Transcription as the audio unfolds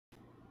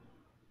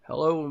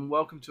Hello and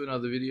welcome to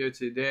another video.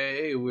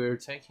 Today we're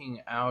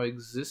taking our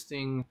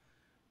existing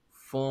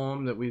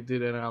form that we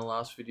did in our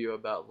last video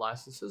about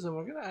licenses and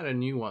we're going to add a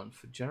new one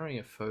for generating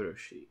a photo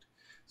sheet.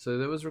 So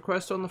there was a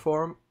request on the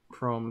forum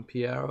from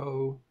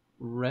Piero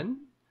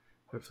Ren,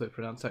 hopefully I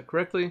pronounced that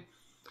correctly,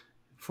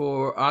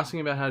 for asking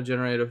about how to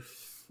generate a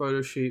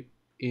photo sheet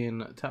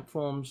in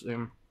Tapforms.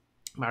 And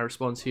my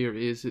response here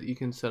is that you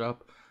can set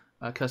up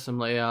a custom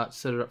layout,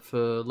 set it up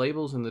for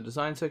labels in the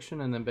design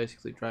section, and then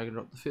basically drag and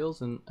drop the fields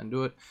and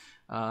do it.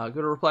 Got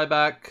a reply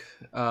back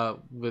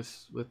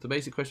with the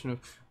basic question of,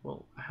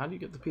 well, how do you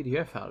get the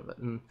PDF out of it?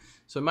 And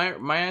so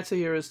my answer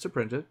here is to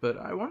print it, but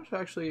I wanted to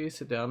actually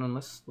sit down and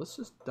let's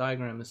just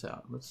diagram this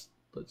out. Let's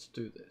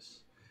do this.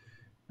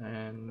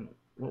 And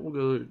what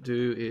we'll go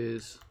do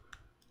is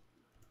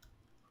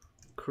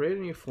create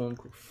a new form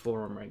called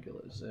forum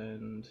regulars,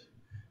 and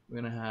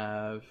we're gonna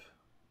have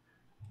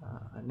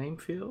a name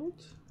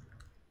field,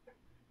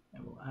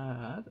 and we'll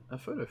add a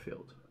photo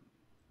field.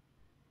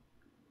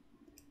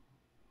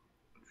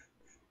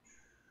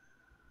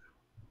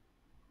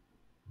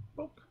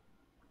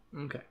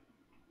 Okay,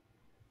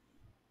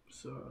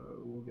 so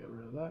we'll get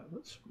rid of that.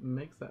 Let's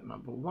make that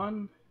number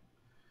 1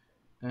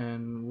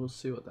 and we'll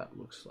see what that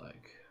looks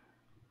like.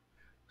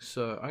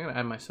 So I'm gonna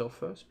add myself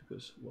first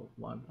because, well,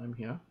 1, I'm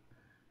here,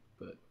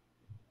 but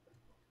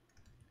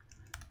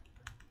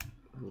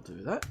we'll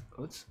do that.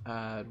 Let's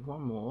add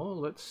one more.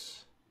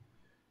 Let's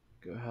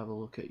go have a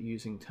look at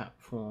using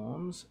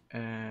Tapforms,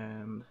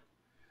 and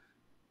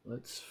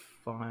let's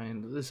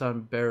find this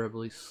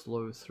unbearably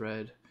slow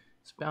thread.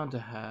 It's bound to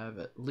have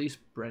at least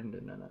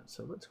Brendan in it,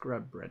 so let's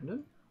grab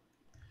Brendan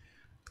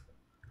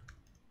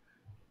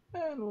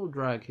and we'll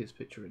drag his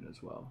picture in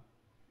as well.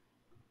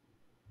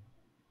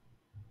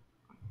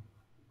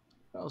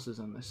 What else is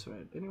in this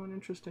thread? Anyone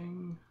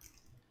interesting?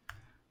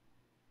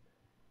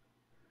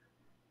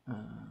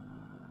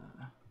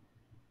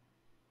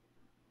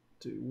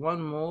 Do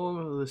one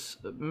more. This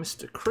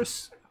Mr.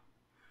 Chris,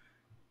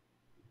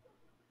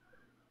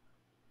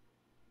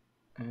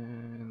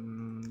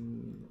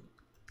 and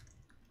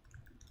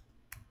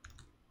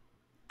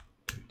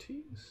 2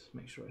 T's.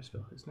 Make sure I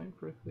spell his name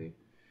correctly,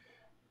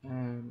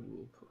 and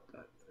we'll put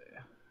that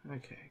there.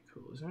 Okay,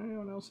 cool. Is there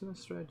anyone else in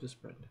this thread? Just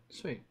Brendan.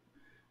 Sweet.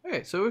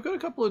 Okay, so we've got a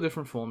couple of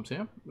different forms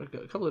here. We've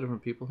got a couple of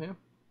different people here,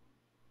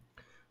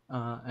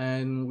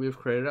 and we've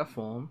created our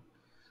form.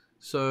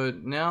 So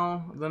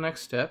now the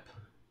next step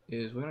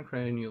is we're going to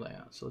create a new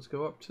layout. So let's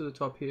go up to the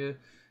top here,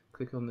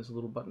 click on this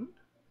little button,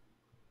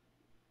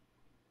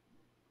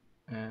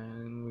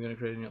 and we're going to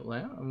create a new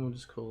layout, and we'll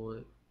just call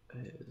it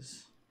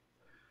as,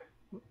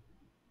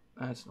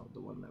 that's not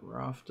the one that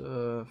we're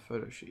after,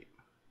 photo sheet.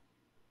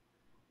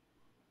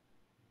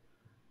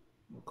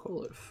 We'll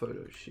call it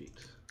photo sheet.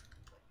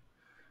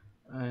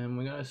 And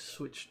we're going to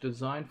switch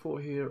design for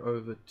here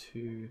over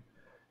to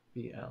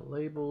be our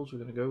labels. We're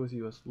going to go with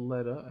US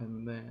letter,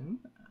 and then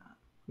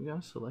we're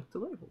going to select a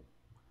label.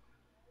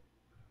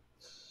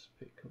 Let's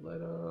pick a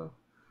letter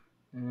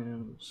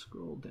and we'll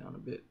scroll down a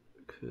bit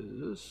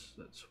because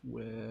that's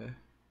where,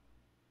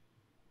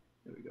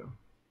 there we go.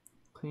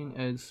 Clean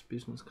Edge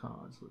business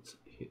cards. Let's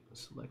hit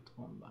select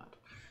on that.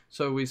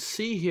 So we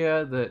see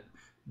here that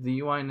the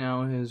UI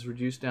now has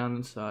reduced down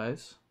in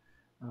size,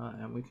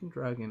 and we can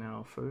drag in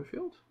our photo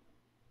field.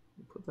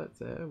 We'll put that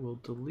there. We'll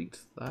delete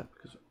that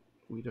because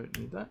we don't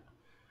need that,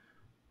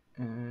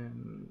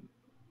 and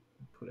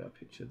put our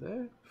picture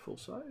there, full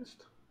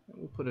sized, and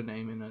we'll put a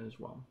name in it as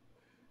well.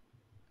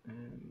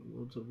 And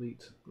we'll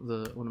delete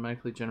the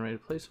automatically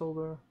generated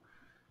placeholder,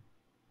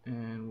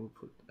 and we'll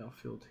put our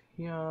field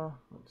here.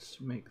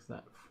 Let's make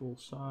that full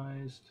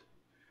sized.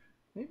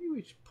 Maybe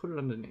we should put it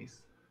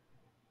underneath.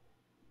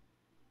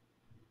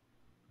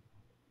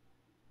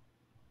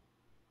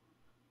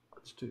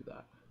 Let's do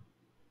that.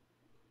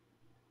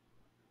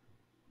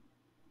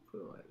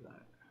 Put it like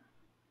that.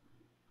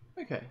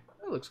 Okay,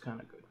 that looks kind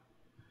of good.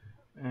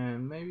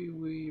 And maybe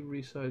we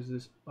resize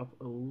this up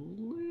a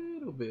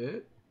little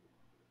bit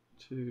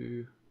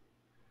to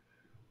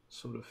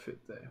sort of fit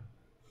there.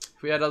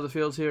 If we had other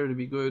fields here, it'd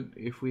be good.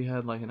 If we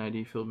had like an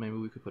ID field, maybe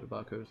we could put a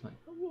barcode or something.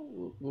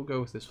 We'll go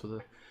with this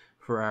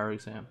for our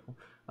example.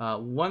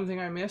 One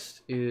thing I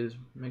missed is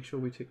make sure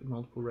we tick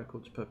multiple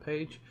records per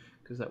page,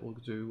 because that will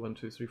do 1,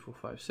 2, 3, 4,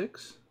 5,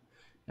 6.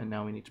 And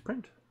now we need to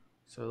print.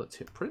 So let's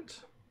hit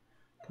print.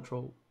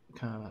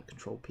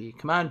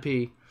 Command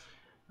P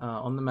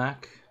on the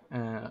Mac,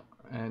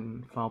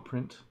 and file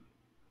print.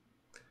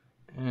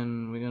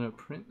 And we're going to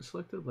print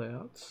selected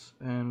layouts,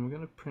 and we're going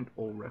to print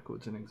all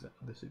records in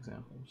this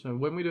example. So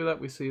when we do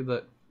that, we see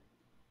that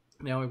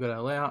now we've got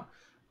our layout,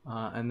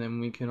 and then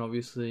we can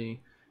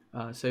obviously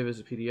save as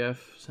a PDF,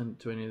 send it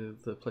to any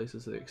of the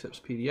places that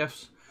accepts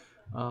PDFs,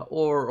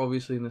 or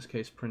obviously in this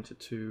case print it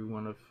to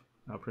one of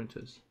our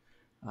printers.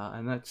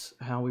 And that's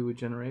how we would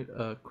generate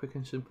a quick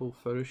and simple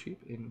photo sheet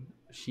in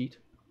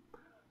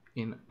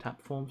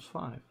Tapforms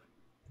 5.